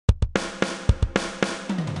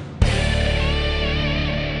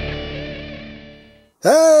Hey!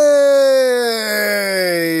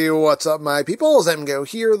 What's up, my peoples? EmGo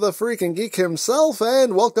here, the freaking geek himself,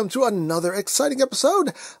 and welcome to another exciting episode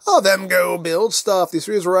of EmGo Build Stuff, the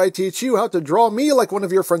series where I teach you how to draw me like one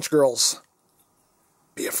of your French girls.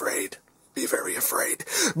 Be afraid. Be very afraid.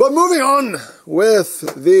 But moving on with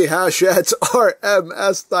the Hachette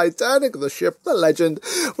R.M.S. Titanic, the ship, the legend.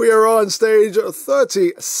 We are on stage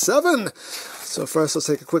 37. So first, let's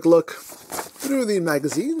take a quick look through the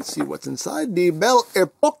magazine, see what's inside. The Belle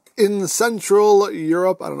Epoque in Central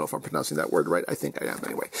Europe. I don't know if I'm pronouncing that word right. I think I am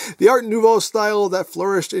anyway. The Art Nouveau style that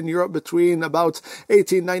flourished in Europe between about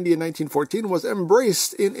 1890 and 1914 was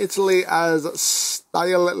embraced in Italy as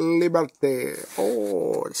style liberté.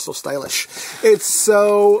 Oh, it's so stylish. It's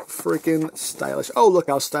so freaking stylish. Oh, look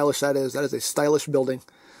how stylish that is. That is a stylish building.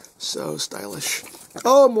 So stylish.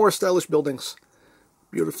 Oh, more stylish buildings.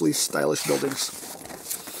 Beautifully stylish buildings.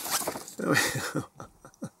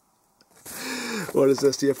 What is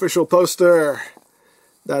this? The official poster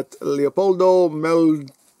that Leopoldo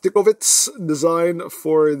Meltikovits designed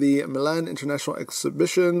for the Milan International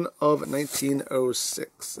Exhibition of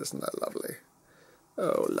 1906. Isn't that lovely?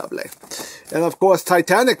 Oh, lovely. And of course,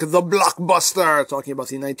 Titanic, the blockbuster. Talking about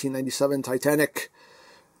the 1997 Titanic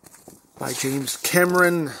by James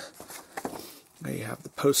Cameron. There you have the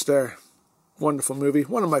poster. Wonderful movie.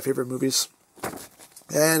 One of my favorite movies.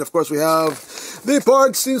 And of course we have the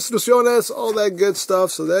parts, the instrucciones, all that good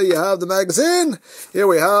stuff. So there you have the magazine. Here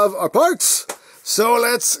we have our parts. So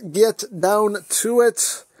let's get down to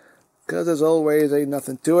it. Because as always, ain't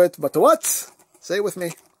nothing to it. But to what? Say it with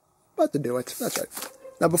me. But to do it. That's right.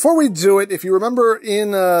 Now before we do it, if you remember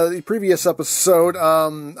in the previous episode,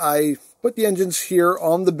 I put the engines here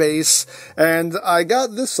on the base, and I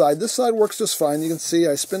got this side. This side works just fine. You can see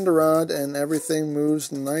I spinned around, and everything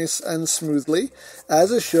moves nice and smoothly,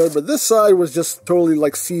 as it should. But this side was just totally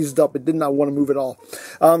like seized up. It did not want to move at all.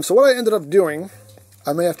 So what I ended up doing,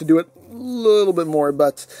 I may have to do it a little bit more,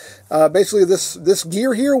 but basically this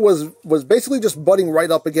gear here was basically just butting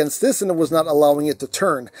right up against this, and it was not allowing it to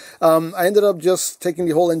turn. I ended up just taking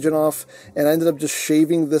the whole engine off, and I ended up just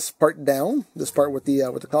shaving this part down, this part with the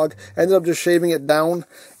cog. I ended up just shaving it down,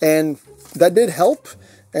 and that did help.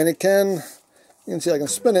 And it can, you can see I can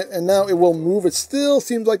spin it, and now it will move. It still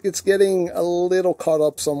seems like it's getting a little caught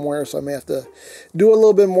up somewhere, so I may have to do a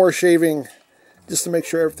little bit more shaving just to make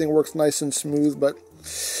sure everything works nice and smooth. But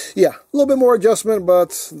yeah, a little bit more adjustment, but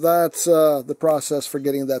that's the process for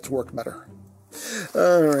getting that to work better.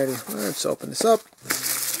 Alrighty, let's open this up.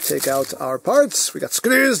 Take out our parts. We got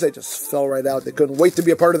screws. They just fell right out. They couldn't wait to be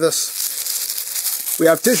a part of this. We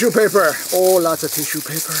have tissue paper. Oh, lots of tissue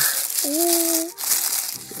paper. Oh.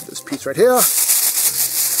 This piece right here.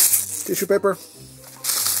 Tissue paper.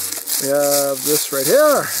 We have this right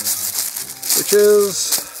here, which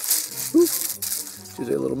is a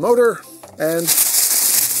little motor and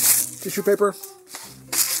tissue paper.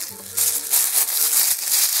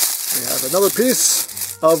 We have another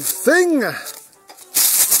piece of thing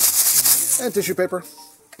and tissue paper.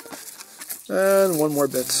 And one more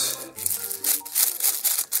bit.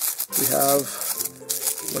 We have,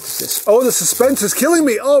 what is this? Oh, the suspense is killing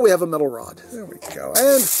me. Oh, we have a metal rod. There we go.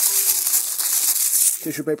 And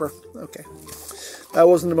tissue paper. Okay. That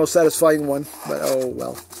wasn't the most satisfying one, but oh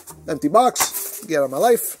well. Empty box. Get out of my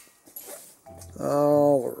life.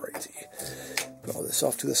 Alrighty. Put all this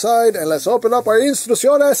off to the side, and let's open up our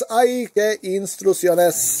instrucciones. Ay, que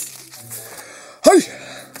instrucciones. Hi!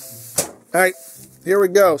 Alright, here we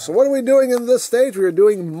go. So what are we doing in this stage? We are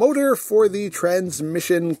doing motor for the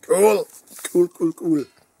transmission. Cool. Cool, cool, cool.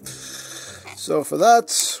 So for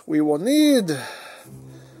that, we will need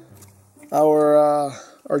our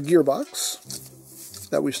gearbox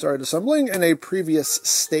that we started assembling in a previous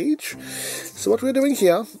stage. So what we're doing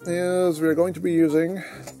here is we're going to be using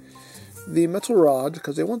the metal rod,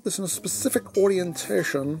 because they want this in a specific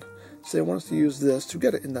orientation, so they want us to use this to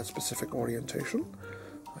get it in that specific orientation.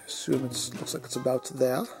 I assume it looks like it's about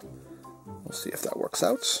there. We'll see if that works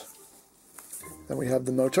out. Then we have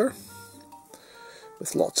the motor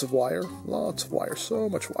with lots of wire, so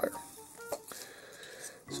much wire.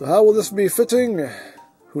 So how will this be fitting?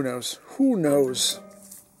 Who knows? Who knows?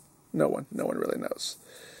 No one really knows.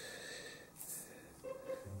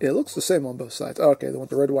 It looks the same on both sides. Okay, they want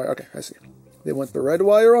the red wire. Okay, I see. They want the red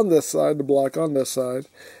wire on this side, the block on this side.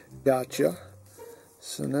 Gotcha.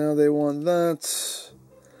 So now they want that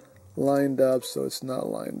lined up, so it's not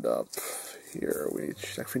lined up here. We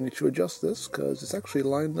actually need to adjust this, because it's actually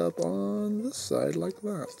lined up on this side like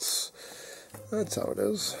that. That's how it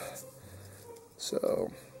is. So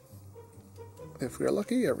if we're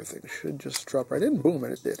lucky, everything should just drop right in. Boom,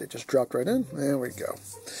 and it did. It just dropped right in. There we go.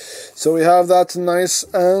 So we have that nice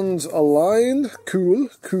and aligned. Cool,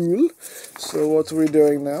 cool. So what are we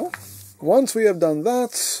doing now? Once we have done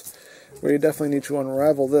that, we definitely need to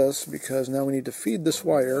unravel this, because now we need to feed this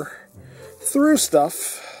wire through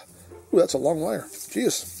stuff. Ooh, that's a long wire.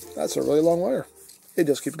 Jeez, that's a really long wire. It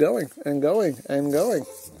just keeps going and going and going.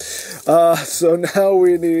 So now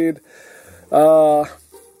we need,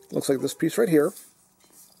 looks like this piece right here.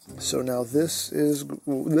 So now this is, this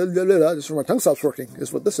is where my tongue stops working,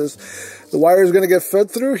 is what this is. The wire is going to get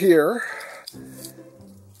fed through here.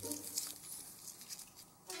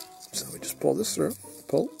 So we just pull this through.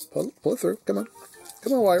 Pull it through. Come on.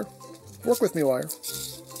 Come on, wire. Work with me, wire.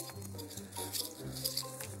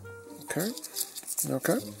 Okay.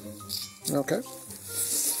 Okay. Okay.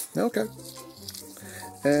 Okay.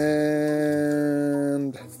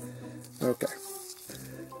 And okay.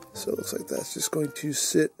 So it looks like that's just going to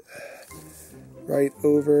sit right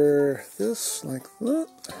over this, like that.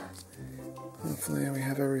 Hopefully we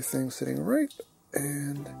have everything sitting right.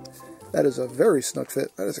 And that is a very snug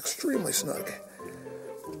fit. That is extremely snug.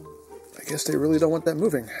 I guess they really don't want that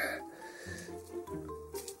moving.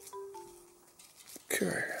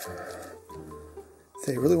 Okay.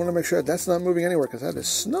 They really want to make sure that's not moving anywhere, because that is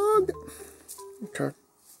snug. Okay.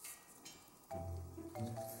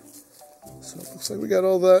 So it looks like we got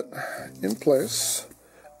all that in place.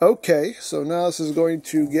 Okay, so now this is going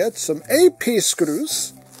to get some AP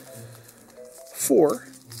screws. 4,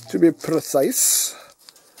 to be precise.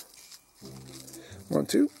 1,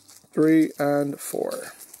 2, 3, and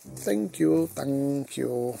 4. Thank you, thank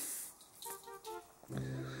you.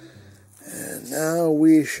 And now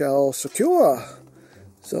we shall secure.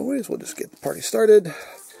 As always, we'll just get the party started.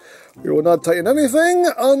 We will not tighten anything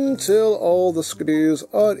until all the screws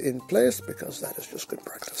are in place, because that is just good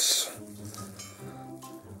practice.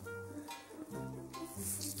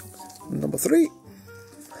 Number 3.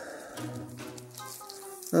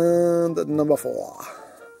 And number 4.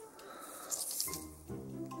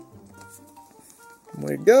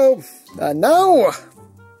 There we go. And now,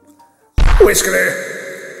 we screw.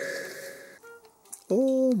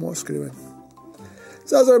 Oh, more screwing.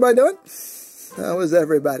 So how's everybody doing? How is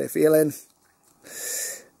everybody feeling?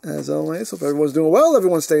 As always, hope everyone's doing well.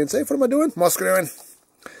 Everyone's staying safe. What am I doing? More screwing.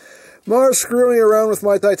 More screwing around with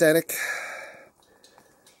my Titanic.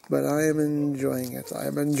 But I am enjoying it. I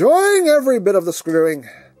am enjoying every bit of the screwing.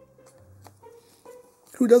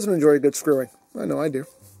 Who doesn't enjoy good screwing? I know I do.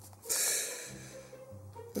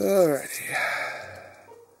 Alrighty.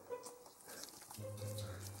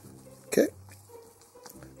 Okay.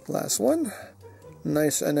 Last one.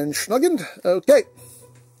 Nice and ensnuggened. Okay.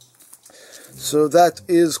 So that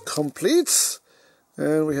is complete.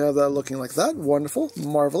 And we have that looking like that. Wonderful.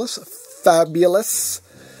 Marvelous. Fabulous.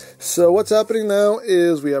 So what's happening now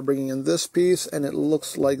is we are bringing in this piece, and it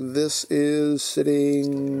looks like this is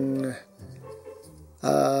sitting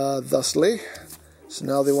thusly. So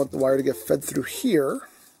now they want the wire to get fed through here.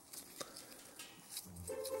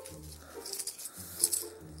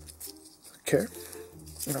 Okay.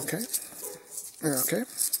 Okay. Okay.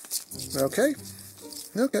 Okay.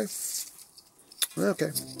 Okay.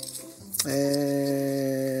 Okay.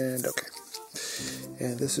 And okay.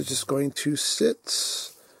 And this is just going to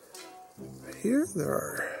sit right here. There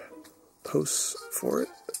are posts for it.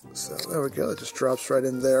 So there we go. It just drops right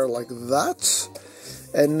in there like that.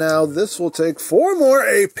 And now this will take 4 more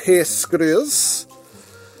AP screws.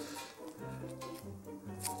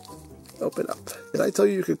 Open up. Did I tell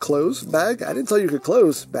you you could close, bag? I didn't tell you you could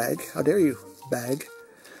close, bag. How dare you, bag.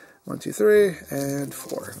 1, 2, 3, and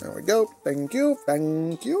 4. There we go. Thank you.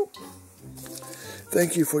 Thank you.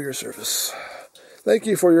 Thank you for your service. Thank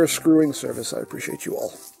you for your screwing service. I appreciate you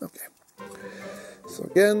all. Okay. So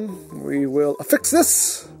again, we will affix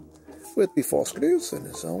this with the 4 screws. And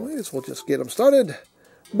as always, we'll just get them started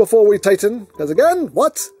before we tighten. Because again,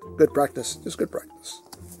 what? Good practice. Just good practice.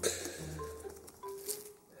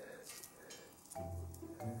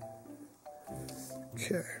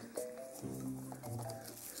 Okay.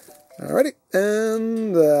 Alrighty.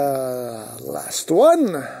 And last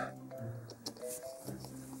one.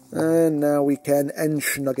 And now we can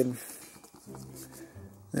ensnuggen.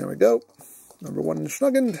 There we go. Number 1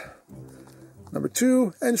 ensnuggened. Number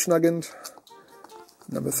 2 ensnuggened.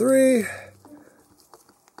 Number 3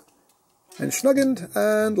 ensnuggened.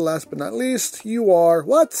 And last but not least, you are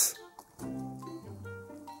what?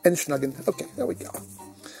 Ensnuggened. Okay, there we go.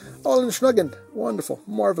 All ensnuggened. Wonderful.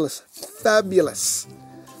 Marvelous. Fabulous.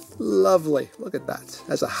 Lovely. Look at that.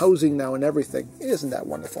 Has a housing now and everything. Isn't that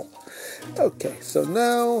wonderful? Okay, so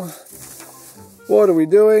now What are we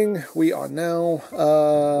doing? We are now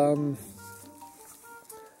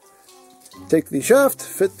take the shaft,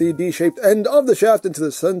 fit the D-shaped end of the shaft into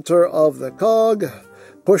the center of the cog,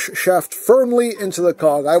 push shaft firmly into the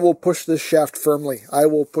cog. I will push this shaft firmly. I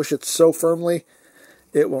will push it so firmly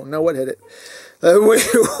it won't know what hit it.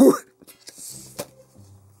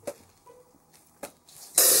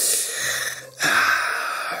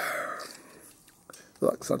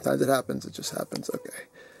 Look, sometimes it happens. It just happens. Okay.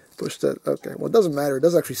 Push that. Okay. Well, it doesn't matter. It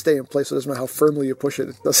doesn't actually stay in place. So it doesn't matter how firmly you push it.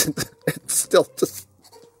 It doesn't. It's still just.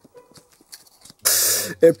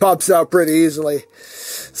 It pops out pretty easily.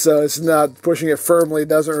 So it's not pushing it firmly.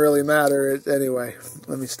 Doesn't really matter. Anyway,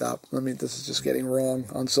 let me stop. This is just getting wrong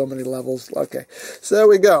on so many levels. Okay. So there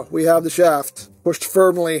we go. We have the shaft pushed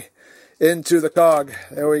firmly into the cog.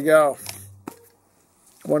 There we go.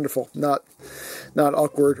 Wonderful. Not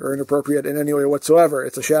awkward or inappropriate in any way whatsoever.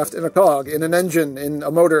 It's a shaft in a cog, in an engine, in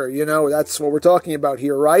a motor. You know, that's what we're talking about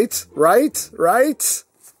here, right? Right?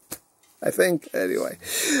 I think. Anyway,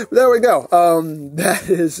 there we go. That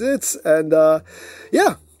is it. And,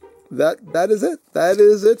 yeah, that is it. That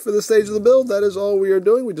is it for the stage of the build. That is all we are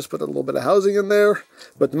doing. We just put a little bit of housing in there,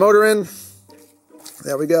 put the motor in.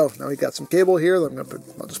 There we go. Now we got some cable here. I'll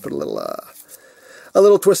just put a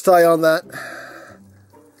little twist tie on that.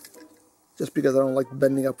 Just because I don't like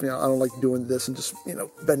bending up, I don't like doing this and just,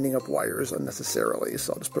 bending up wires unnecessarily.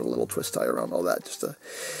 So I'll just put a little twist tie around all that just to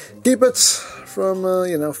keep it from,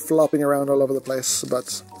 flopping around all over the place.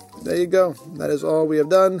 But there you go. That is all we have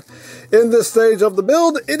done in this stage of the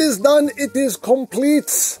build. It is done. It is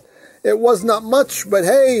complete. It was not much, but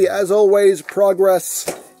hey, as always,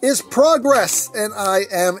 progress is progress. And I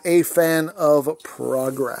am a fan of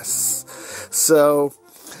progress. So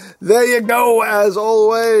there you go, as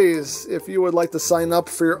always. If you would like to sign up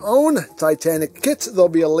for your own Titanic kit, there'll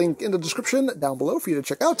be a link in the description down below for you to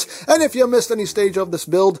check out. And if you missed any stage of this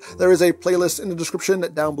build, there is a playlist in the description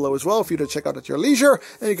down below as well for you to check out at your leisure.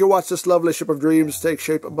 And you can watch this lovely ship of dreams take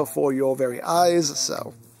shape before your very eyes.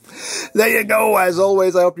 So there you go. As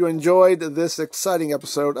always, I hope you enjoyed this exciting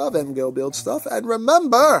episode of EmGo Build Stuff. And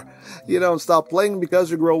remember, you don't stop playing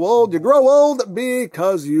because you grow old. You grow old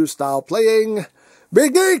because you stop playing. Be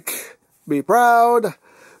geek, be proud,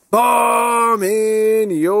 bomb in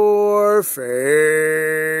your face.